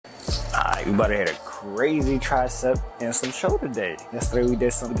night. We about to hit a crazy tricep and some shoulder day. Yesterday we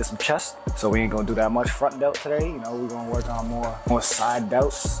did some chest, so we ain't gonna do that much front delt today. You know, we're gonna work on more side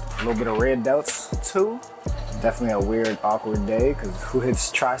delts, a little bit of rear delts too. Definitely a weird, awkward day because who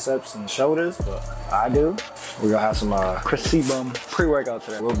hits triceps and shoulders? But I do. We're gonna have some Chris Sebum pre-workout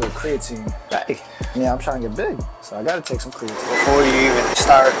today. A little bit of creatine. Hey, yeah, I'm trying to get big, so I gotta take some creatine. Before you even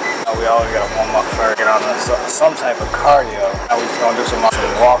start, we always gotta warm up first. Get on some type of cardio. Now we're gonna do some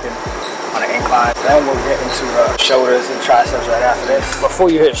walking on an incline. Then we'll get into shoulders and triceps right after this.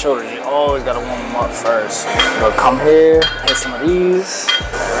 Before you hit shoulders, you always gotta warm them up first. You're gonna come here, hit some of these.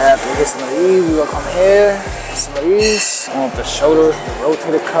 Right after you hit some of these, you're gonna come here, hit some of these. Warm up the shoulder, the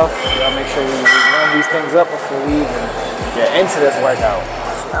rotator cuff. You gotta make sure you warm these things up before we even get into this workout.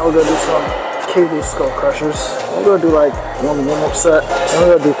 So now we're gonna do some cable skull crushers. We're gonna do like one warm-up set, and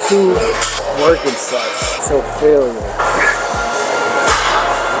we're gonna do 2 working sets till failure.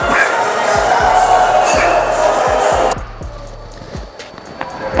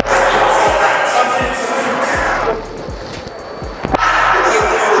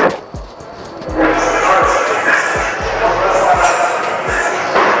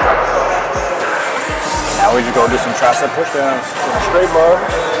 Now we just go do some tricep pushdowns in a straight bar.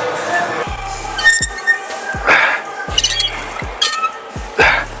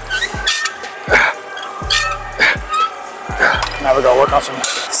 Now we're gonna work on some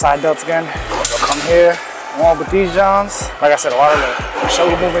side delts again. We'll come here, warm up with these johns. Like I said, a lot of the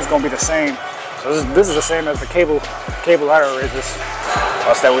shoulder movement is gonna be the same. So this is the same as the cable lateral raises.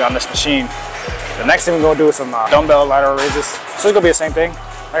 Plus that we on this machine. The next thing we're gonna do is some dumbbell lateral raises. So it's gonna be the same thing.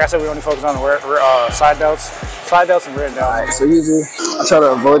 Like I said, we only focus on the side delts and rear delts. Alright, so usually I try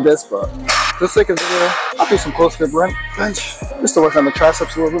to avoid this, but for the sake of the video, I'll do some close grip bench just to work on the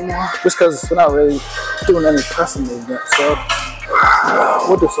triceps a little bit more. Just because we're not really doing any pressing movement, so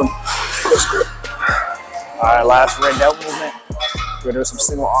we'll do some close grip. Alright, last rear delt movement. We're gonna do some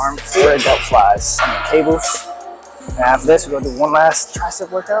single arm rear delt flies on the cables. And after this, we're gonna do one last tricep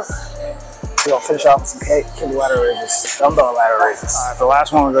workout. We're gonna finish off with some cable lateral raises, dumbbell lateral raises. Alright, for the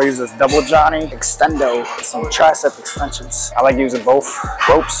last one, we're gonna use this double Johnny extendo, some tricep extensions. I like using both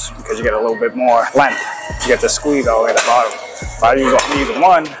ropes because you get a little bit more length. You get the squeeze all the way at the bottom. If I use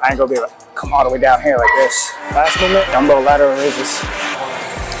one, I ain't gonna be able to come all the way down here like this. Last movement, dumbbell lateral raises.